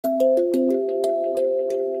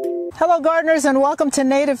Hello gardeners, and welcome to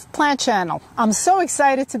Native Plant Channel. I'm so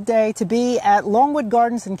excited today to be at Longwood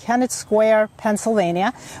Gardens in Kennett Square,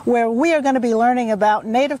 Pennsylvania, where we are going to be learning about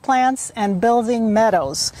native plants and building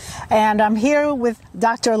meadows. And I'm here with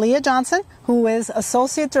Dr. Lea Johnson, who is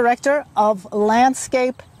Associate Director of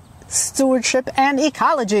Landscape Stewardship and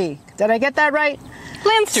Ecology. Did I get that right?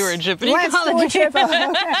 Land stewardship and ecology. Stewardship.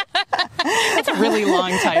 Okay. It's a really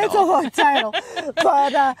long title. It's a long title.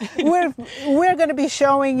 But we're going to be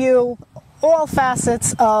showing you all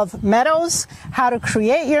facets of meadows, how to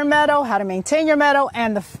create your meadow, how to maintain your meadow,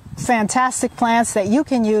 and the fantastic plants that you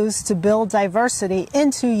can use to build diversity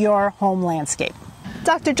into your home landscape.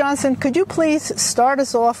 Dr. Johnson, could you please start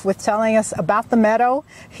us off with telling us about the meadow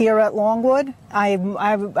here at Longwood? I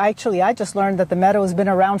just learned that the meadow has been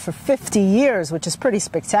around for 50 years, which is pretty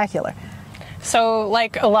spectacular. So,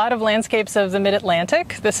 like a lot of landscapes of the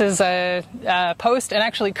Mid-Atlantic, this is a post and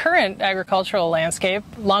actually current agricultural landscape.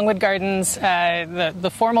 Longwood Gardens,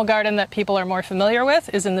 the formal garden that people are more familiar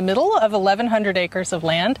with, is in the middle of 1,100 acres of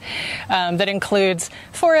land that includes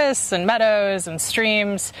forests and meadows and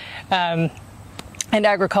streams. And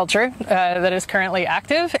agriculture that is currently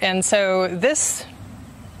active. And so this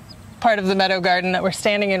part of the meadow garden that we're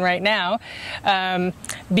standing in right now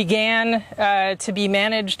began to be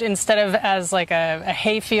managed instead of as like a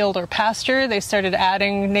hayfield or pasture. They started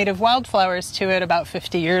adding native wildflowers to it about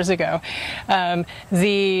 50 years ago.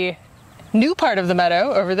 The new part of the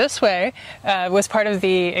meadow over this way was part of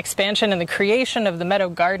the expansion and the creation of the meadow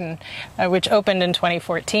garden, which opened in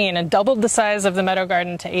 2014 and doubled the size of the meadow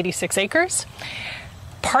garden to 86 acres.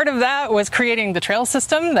 Part of that was creating the trail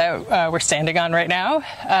system that we're standing on right now.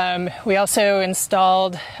 We also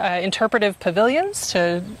installed interpretive pavilions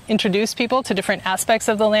to introduce people to different aspects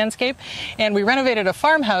of the landscape, and we renovated a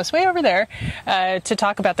farmhouse way over there to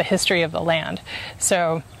talk about the history of the land.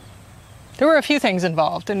 So there were a few things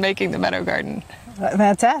involved in making the meadow garden.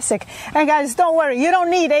 Fantastic. And guys, don't worry, you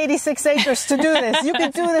don't need 86 acres to do this. You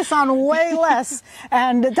can do this on way less.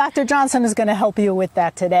 And Dr. Johnson is going to help you with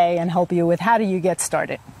that today and help you with how do you get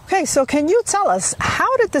started. Okay, so can you tell us,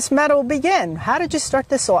 how did this meadow begin? How did you start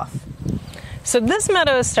this off? So this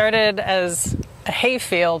meadow started as a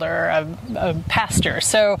hayfield or a pasture.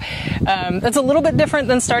 So that's a little bit different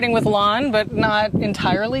than starting with lawn, but not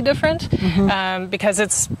entirely different, because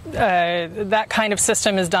it's that kind of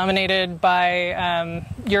system is dominated by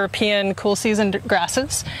European cool season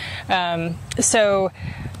grasses. So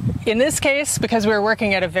in this case, because we were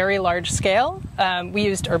working at a very large scale, we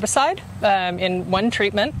used herbicide in one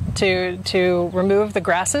treatment to remove the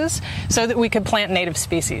grasses so that we could plant native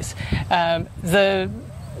species. The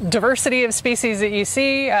diversity of species that you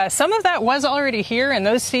see, some of that was already here, and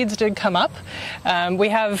those seeds did come up. We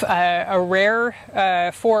have a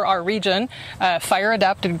rare, for our region,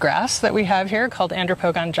 fire-adapted grass that we have here called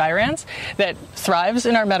Andropogon gyrans that thrives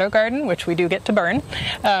in our meadow garden, which we do get to burn.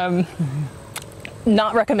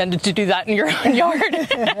 Not recommended to do that in your own yard,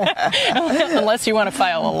 unless you want to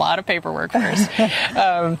file a lot of paperwork first.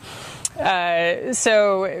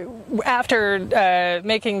 So after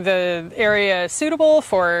making the area suitable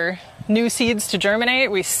for new seeds to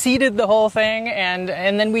germinate, we seeded the whole thing, and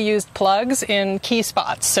then we used plugs in key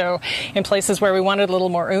spots. So in places where we wanted a little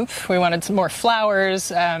more oomph, we wanted some more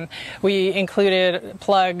flowers, we included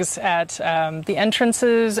plugs at the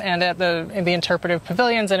entrances and at in the interpretive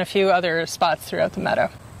pavilions and a few other spots throughout the meadow.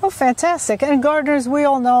 Oh, fantastic. And gardeners, we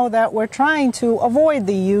all know that we're trying to avoid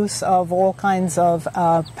the use of all kinds of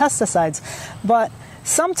pesticides, but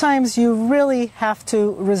sometimes you really have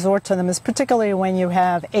to resort to them, particularly when you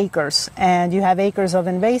have acres and you have acres of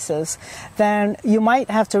invasives. Then you might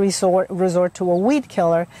have to resort to a weed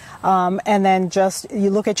killer, and then you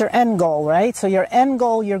look at your end goal, right? So your end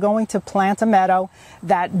goal, you're going to plant a meadow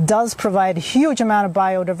that does provide a huge amount of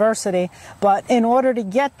biodiversity, but in order to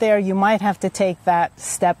get there, you might have to take that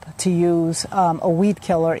step to use a weed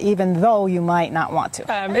killer, even though you might not want to.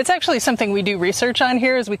 It's actually something we do research on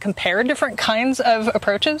here, is we compare different kinds of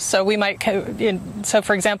approaches. So we might, so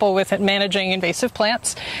for example, with managing invasive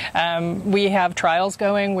plants, we have trials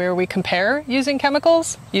going where we compare using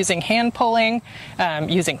chemicals, using hand pulling,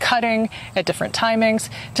 using cutting at different timings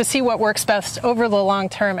to see what works best over the long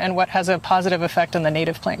term and what has a positive effect on the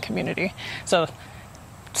native plant community. So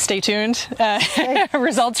stay tuned.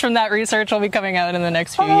 Results from that research will be coming out in the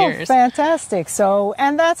next few years. Fantastic. So,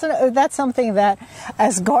 and that's something that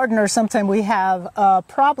as gardeners sometimes we have a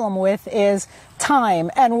problem with is time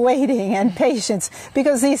and waiting and patience,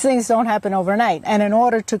 because these things don't happen overnight. And in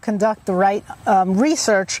order to conduct the right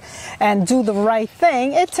research and do the right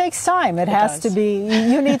thing, it takes time. It has to be,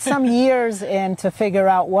 you need some years in to figure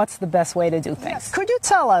out what's the best way to do things. Could you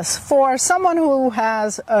tell us, for someone who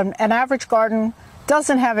has an average garden,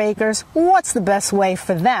 doesn't have acres, what's the best way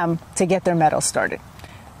for them to get their meadow started?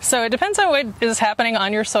 So it depends on what is happening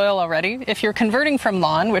on your soil already. If you're converting from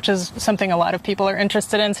lawn, which is something a lot of people are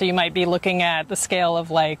interested in, so you might be looking at the scale of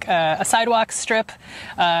like a sidewalk strip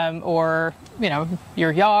or, you know,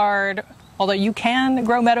 your yard. Although you can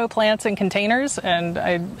grow meadow plants in containers, and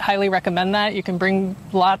I highly recommend that. You can bring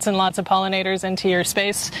lots and lots of pollinators into your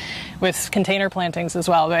space with container plantings as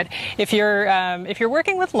well. But if you're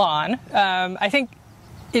working with lawn, I think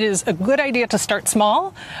it is a good idea to start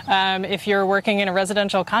small if you're working in a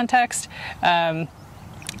residential context.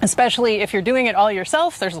 Especially if you're doing it all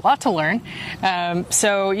yourself, there's a lot to learn.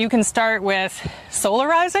 So you can start with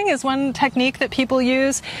solarizing is one technique that people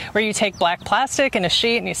use, where you take black plastic and a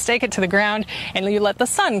sheet and you stake it to the ground and you let the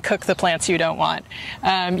sun cook the plants you don't want.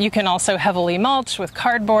 You can also heavily mulch with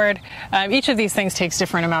cardboard. Each of these things takes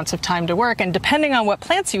different amounts of time to work, and depending on what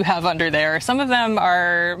plants you have under there, some of them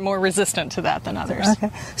are more resistant to that than others. Okay.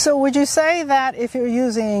 So would you say that if you're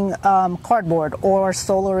using cardboard or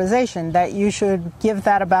solarization, that you should give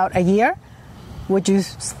that about a year? Would you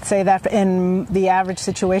say that in the average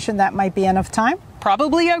situation that might be enough time?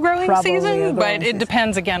 Probably a growing season, but it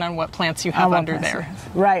depends again on what plants you have under there.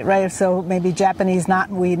 Right. So maybe Japanese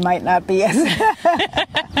knotweed might not be as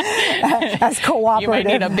as cooperative. You might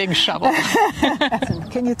need a big shovel.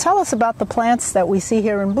 Can you tell us about the plants that we see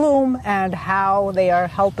here in bloom and how they are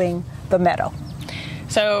helping the meadow?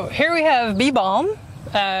 So here we have bee balm.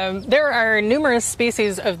 There are numerous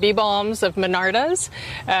species of bee balms, of monardas,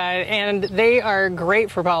 and they are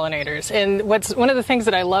great for pollinators. And one of the things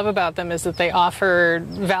that I love about them is that they offer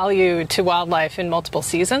value to wildlife in multiple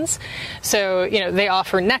seasons. So, you know, they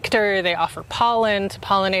offer nectar, they offer pollen to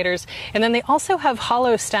pollinators, and then they also have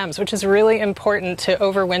hollow stems, which is really important to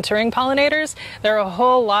overwintering pollinators. There are a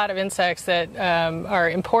whole lot of insects that are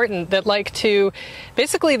important that like to,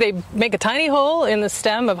 basically they make a tiny hole in the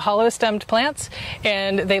stem of hollow-stemmed plants, and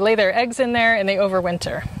they lay their eggs in there and they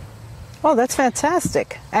overwinter. Oh, that's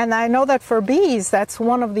fantastic. And I know that for bees, that's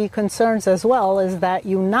one of the concerns as well, is that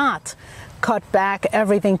you not cut back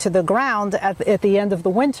everything to the ground at the end of the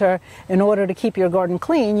winter. In order to keep your garden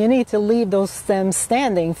clean, you need to leave those stems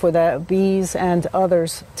standing for the bees and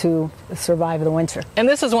others to survive the winter. And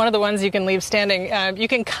this is one of the ones you can leave standing. You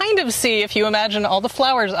can kind of see, if you imagine all the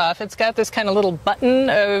flowers off, it's got this kind of little button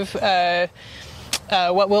of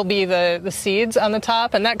what will be the seeds on the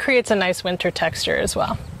top, and that creates a nice winter texture as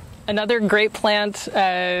well. Another great plant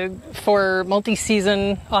for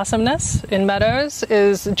multi-season awesomeness in meadows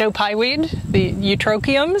is Joe Pyeweed, the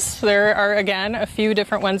eutrochiums. There are, again, a few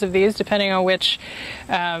different ones of these depending on which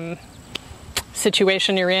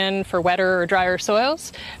situation you're in for wetter or drier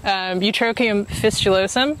soils. Eutrochium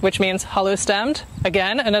fistulosum, which means hollow-stemmed.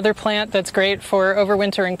 Again, another plant that's great for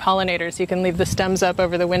overwintering pollinators. You can leave the stems up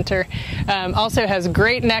over the winter. Also has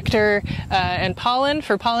great nectar and pollen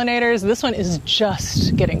for pollinators. This one is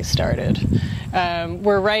just getting started.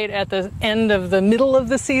 We're right at the end of the middle of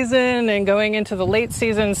the season and going into the late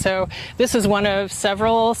season, so this is one of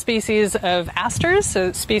several species of asters.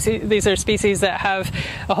 So these are species that have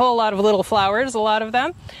a whole lot of little flowers, a lot of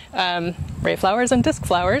them, ray flowers and disc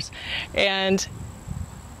flowers, and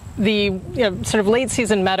the sort of late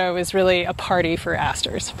season meadow is really a party for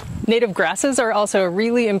asters. Native grasses are also a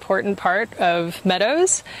really important part of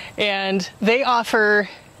meadows, and they offer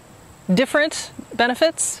different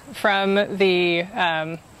benefits from the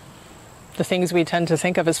things we tend to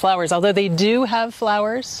think of as flowers. Although they do have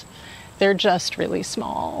flowers, they're just really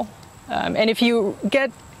small. And if you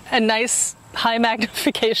get a nice high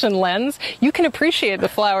magnification lens, you can appreciate the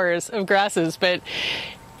flowers of grasses, but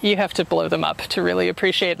you have to blow them up to really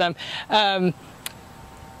appreciate them.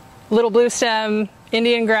 Little blue stem,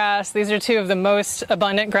 Indian grass, these are two of the most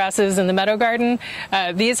abundant grasses in the meadow garden.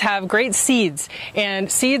 These have great seeds,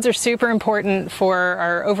 and seeds are super important for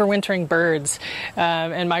our overwintering birds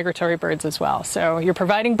and migratory birds as well. So you're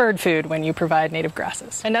providing bird food when you provide native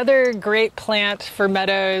grasses. Another great plant for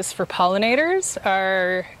meadows for pollinators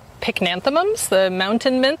are pycnanthemums, the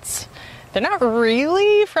mountain mints. They're not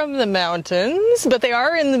really from the mountains, but they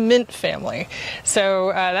are in the mint family.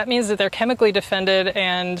 So that means that they're chemically defended,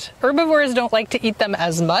 and herbivores don't like to eat them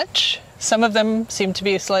as much. Some of them seem to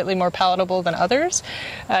be slightly more palatable than others,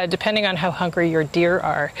 depending on how hungry your deer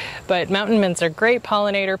are. But mountain mints are great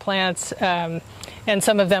pollinator plants, and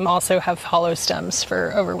some of them also have hollow stems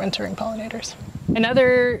for overwintering pollinators.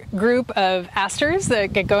 Another group of asters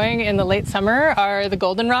that get going in the late summer are the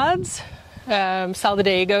goldenrods.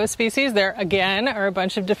 Salvadego species. There again are a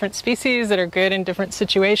bunch of different species that are good in different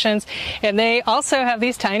situations, and they also have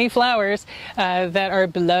these tiny flowers that are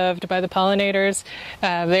beloved by the pollinators.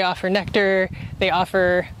 They offer nectar, they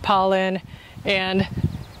offer pollen, and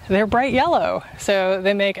they're bright yellow, so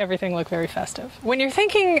they make everything look very festive. When you're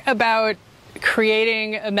thinking about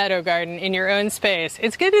creating a meadow garden in your own space,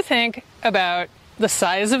 it's good to think about the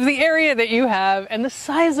size of the area that you have and the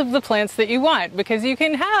size of the plants that you want, because you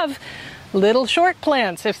can have little short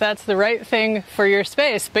plants if that's the right thing for your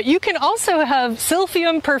space, but you can also have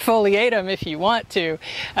Silphium perfoliatum if you want to,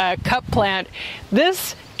 cup plant.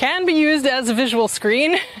 This can be used as a visual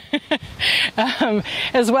screen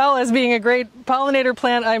as well as being a great pollinator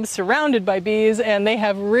plant. I'm surrounded by bees and they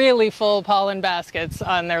have really full pollen baskets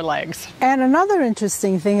on their legs. And another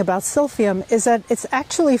interesting thing about Silphium is that it's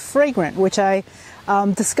actually fragrant, which I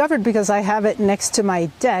discovered because I have it next to my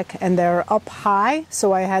deck and they're up high,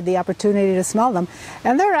 so I had the opportunity to smell them,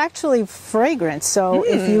 and they're actually fragrant. So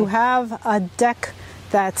if you have a deck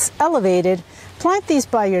that's elevated, plant these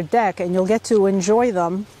by your deck and you'll get to enjoy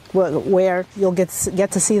them, where you'll get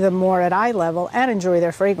to see them more at eye level and enjoy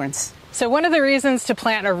their fragrance. So one of the reasons to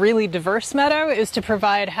plant a really diverse meadow is to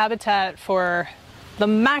provide habitat for the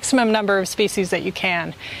maximum number of species that you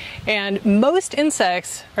can. And most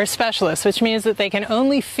insects are specialists, which means that they can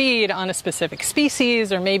only feed on a specific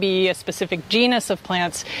species or maybe a specific genus of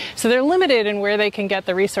plants. So they're limited in where they can get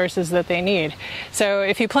the resources that they need. So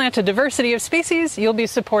if you plant a diversity of species, you'll be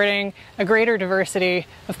supporting a greater diversity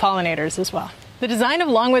of pollinators as well. The design of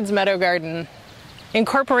Longwood's Meadow Garden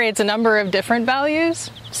incorporates a number of different values.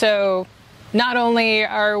 So not only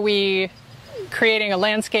are we creating a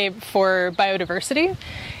landscape for biodiversity,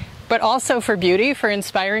 but also for beauty, for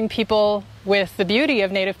inspiring people with the beauty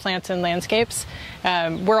of native plants and landscapes.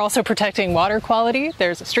 We're also protecting water quality.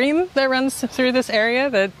 There's a stream that runs through this area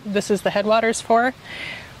that this is the headwaters for.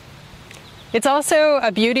 It's also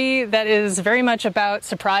a beauty that is very much about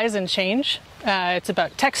surprise and change. It's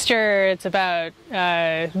about texture, it's about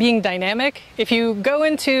being dynamic. If you go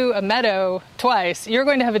into a meadow twice, you're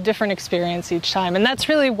going to have a different experience each time, and that's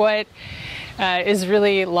really what is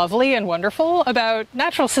really lovely and wonderful about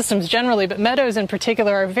natural systems generally, but meadows in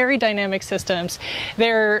particular are very dynamic systems.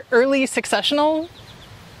 They're early successional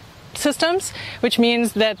systems, which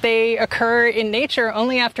means that they occur in nature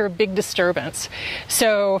only after a big disturbance.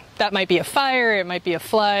 So that might be a fire, it might be a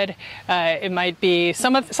flood, it might be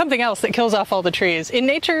something else that kills off all the trees. In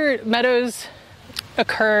nature, meadows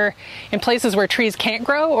occur in places where trees can't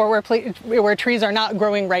grow or where trees are not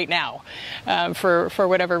growing right now for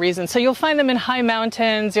whatever reason. So you'll find them in high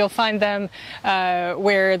mountains, you'll find them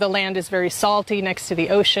where the land is very salty next to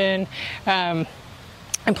the ocean,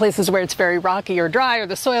 in places where it's very rocky or dry or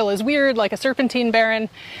the soil is weird like a serpentine barren.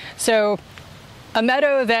 So a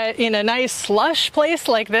meadow that in a nice lush place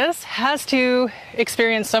like this has to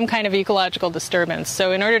experience some kind of ecological disturbance.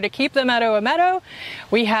 So in order to keep the meadow a meadow,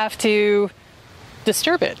 we have to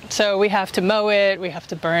disturb it. So we have to mow it, we have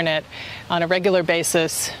to burn it on a regular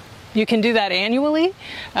basis. You can do that annually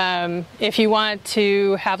if you want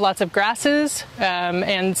to have lots of grasses,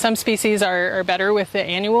 and some species are better with the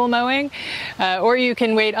annual mowing, or you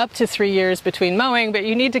can wait up to 3 years between mowing, but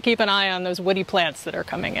you need to keep an eye on those woody plants that are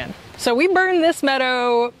coming in. So we burn this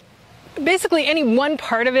meadow, basically any one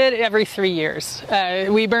part of it, every 3 years.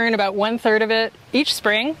 We burn about 1/3 of it each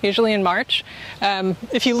spring, usually in March.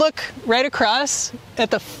 If you look right across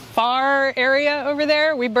at the far area over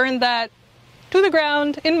there, we burned that to the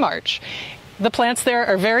ground in March. The plants there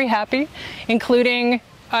are very happy, including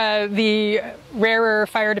the rarer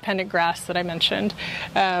fire-dependent grass that I mentioned.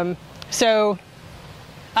 So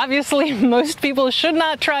obviously, most people should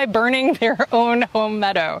not try burning their own home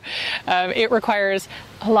meadow. It requires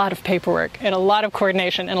a lot of paperwork and a lot of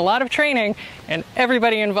coordination and a lot of training, and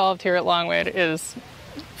everybody involved here at Longwood is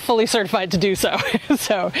fully certified to do so.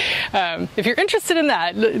 So if you're interested in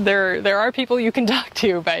that, there are people you can talk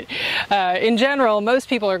to, but in general, most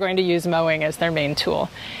people are going to use mowing as their main tool,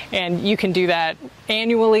 and you can do that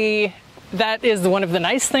annually. That is one of the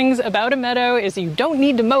nice things about a meadow, is you don't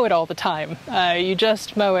need to mow it all the time. You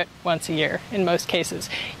just mow it once a year in most cases.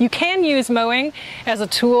 You can use mowing as a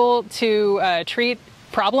tool to treat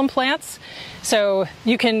problem plants. So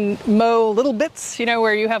you can mow little bits,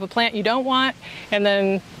 where you have a plant you don't want, and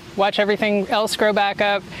then watch everything else grow back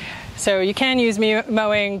up. So you can use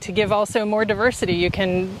mowing to give also more diversity. You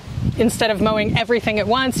can instead of mowing everything at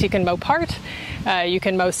once, you can mow part. You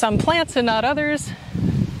can mow some plants and not others.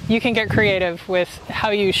 You can get creative with how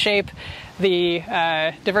you shape the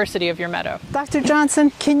diversity of your meadow. Dr.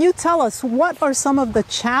 Johnson, can you tell us what are some of the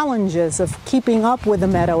challenges of keeping up with the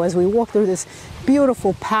meadow as we walk through this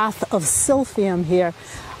beautiful path of silphium here?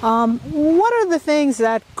 What are the things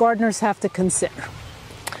that gardeners have to consider?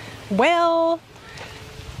 Well,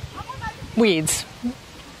 weeds.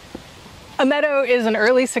 A meadow is an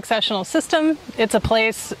early successional system. It's a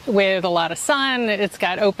place with a lot of sun. It's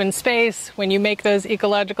got open space. When you make those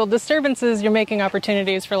ecological disturbances, you're making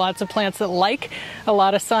opportunities for lots of plants that like a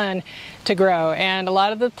lot of sun to grow. And a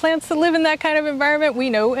lot of the plants that live in that kind of environment we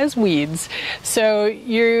know as weeds. So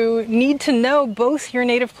you need to know both your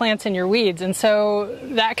native plants and your weeds. And so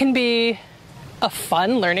that can be a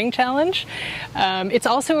fun learning challenge. It's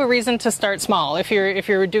also a reason to start small. If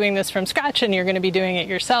you're doing this from scratch and you're going to be doing it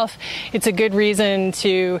yourself, it's a good reason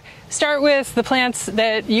to start with the plants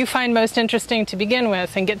that you find most interesting to begin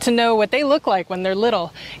with and get to know what they look like when they're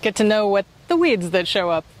little. Get to know what the weeds that show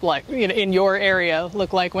up like in your area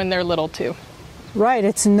look like when they're little too. Right,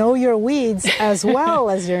 it's know your weeds as well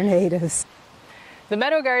as your natives. The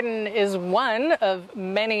Meadow Garden is one of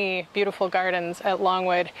many beautiful gardens at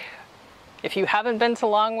Longwood. If you haven't been to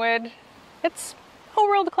Longwood, it's a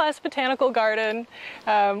world-class botanical garden.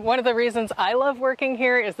 One of the reasons I love working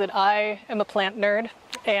here is that I am a plant nerd,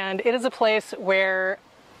 and it is a place where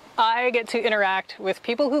I get to interact with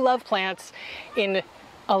people who love plants in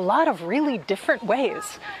a lot of really different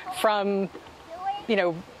ways, from,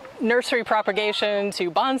 nursery propagation to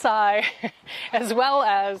bonsai, as well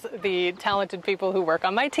as the talented people who work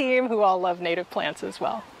on my team who all love native plants as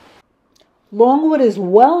well. Longwood is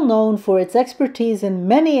well known for its expertise in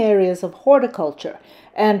many areas of horticulture,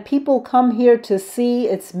 and people come here to see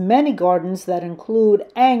its many gardens that include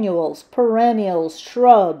annuals, perennials,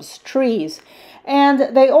 shrubs, trees,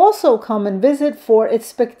 and they also come and visit for its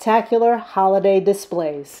spectacular holiday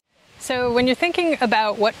displays. So when you're thinking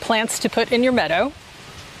about what plants to put in your meadow,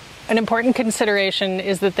 an important consideration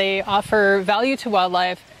is that they offer value to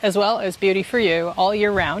wildlife as well as beauty for you all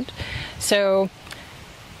year round. So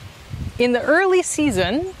in the early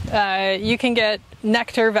season, you can get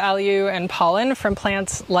nectar value and pollen from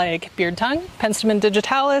plants like beard tongue, Penstemon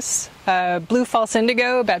digitalis, blue false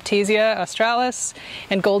indigo, Baptisia australis,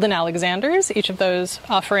 and golden alexanders, each of those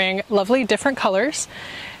offering lovely different colors.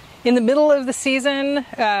 In the middle of the season,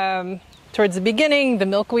 towards the beginning, the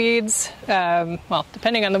milkweeds, well,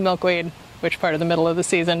 depending on the milkweed, which part of the middle of the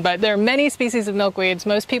season, but there are many species of milkweeds.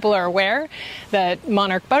 Most people are aware that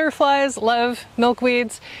monarch butterflies love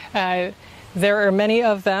milkweeds. There are many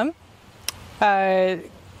of them.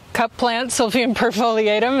 Cup plant, Silphium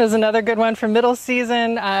perfoliatum, is another good one for middle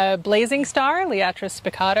season. Blazing star, Liatris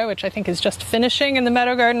spicata, which I think is just finishing in the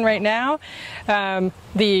Meadow Garden right now.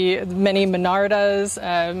 The many monardas,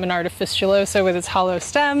 Monarda fistulosa with its hollow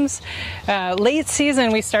stems. Late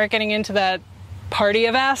season, we start getting into that party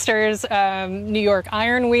of asters, New York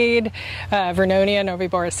ironweed, Vernonia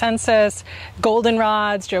noviboracensis,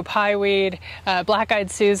 goldenrods, Joe Pyeweed,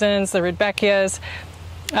 black-eyed Susans, the Rudbeckias,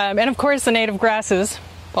 and of course the native grasses,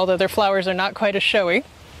 although their flowers are not quite as showy.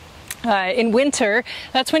 In winter,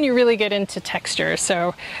 that's when you really get into texture.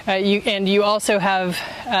 So you also have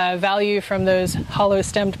value from those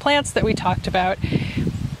hollow-stemmed plants that we talked about.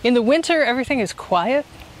 In the winter, everything is quiet,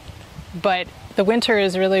 but the winter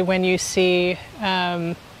is really when you see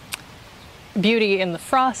beauty in the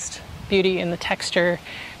frost, beauty in the texture,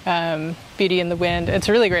 beauty in the wind. It's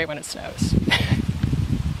really great when it snows,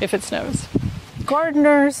 if it snows.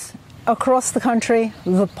 Gardeners across the country,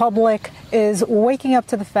 the public, is waking up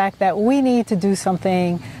to the fact that we need to do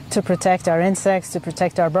something to protect our insects, to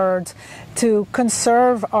protect our birds, to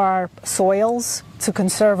conserve our soils, to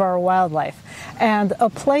conserve our wildlife. And a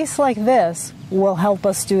place like this will help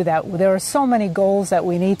us do that. There are so many goals that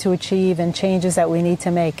we need to achieve and changes that we need to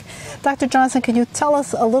make. Dr. Johnson, can you tell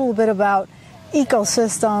us a little bit about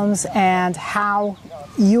ecosystems and how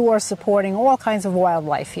you are supporting all kinds of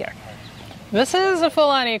wildlife here? This is a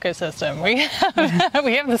full-on ecosystem.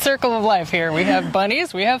 We have the circle of life here. We have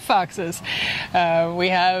bunnies, we have foxes, we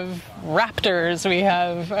have raptors, we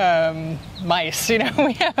have mice.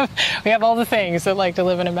 We have all the things that like to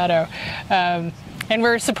live in a meadow. And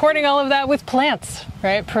we're supporting all of that with plants,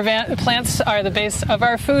 right? Plants are the base of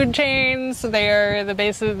our food chains. They are the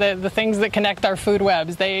base of the things that connect our food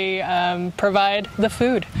webs. They provide the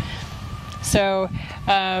food. So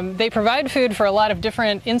they provide food for a lot of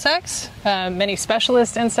different insects, many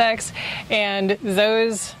specialist insects, and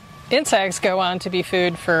those insects go on to be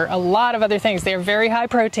food for a lot of other things. They are very high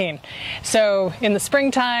protein. So in the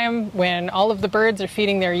springtime, when all of the birds are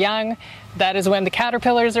feeding their young, that is when the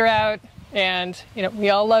caterpillars are out. And, you know, we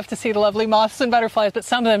all love to see the lovely moths and butterflies, but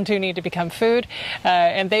some of them too need to become food,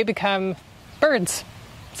 and they become birds.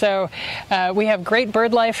 So we have great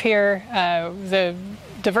bird life here. The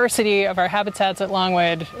diversity of our habitats at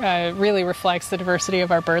Longwood really reflects the diversity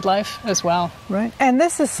of our bird life as well. Right. And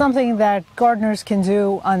this is something that gardeners can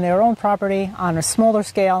do on their own property on a smaller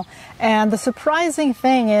scale. And the surprising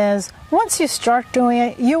thing is, once you start doing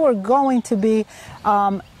it, you are going to be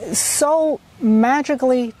so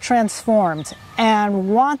magically transformed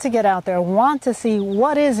and want to get out there, want to see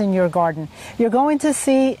what is in your garden. You're going to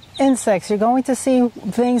see insects, you're going to see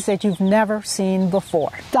things that you've never seen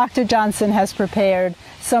before. Dr. Johnson has prepared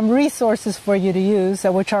some resources for you to use,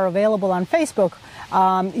 which are available on Facebook.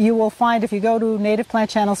 You will find, if you go to Native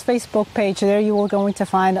Plant Channel's Facebook page, there you are going to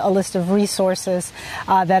find a list of resources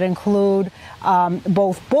that include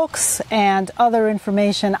both books and other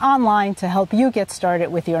information online to help you get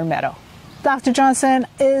started with your meadow. Dr. Johnson,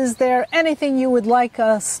 is there anything you would like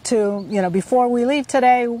us to, before we leave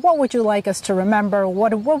today, what would you like us to remember?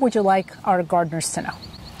 What would you like our gardeners to know?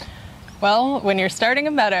 Well, when you're starting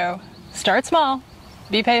a meadow, start small,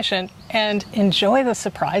 be patient, and enjoy the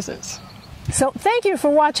surprises. So thank you for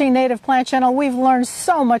watching Native Plant Channel. We've learned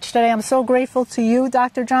so much today. I'm so grateful to you,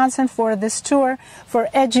 Dr. Johnson, for this tour, for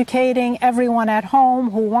educating everyone at home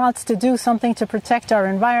who wants to do something to protect our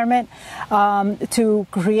environment, to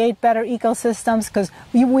create better ecosystems, because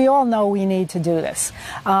we all know we need to do this.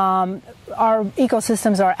 Our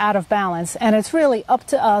ecosystems are out of balance, and it's really up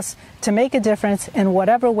to us to make a difference in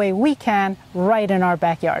whatever way we can right in our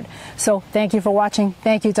backyard. So thank you for watching.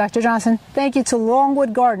 Thank you, Dr. Johnson. Thank you to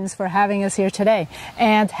Longwood Gardens for having us here today.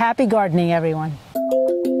 And happy gardening, everyone.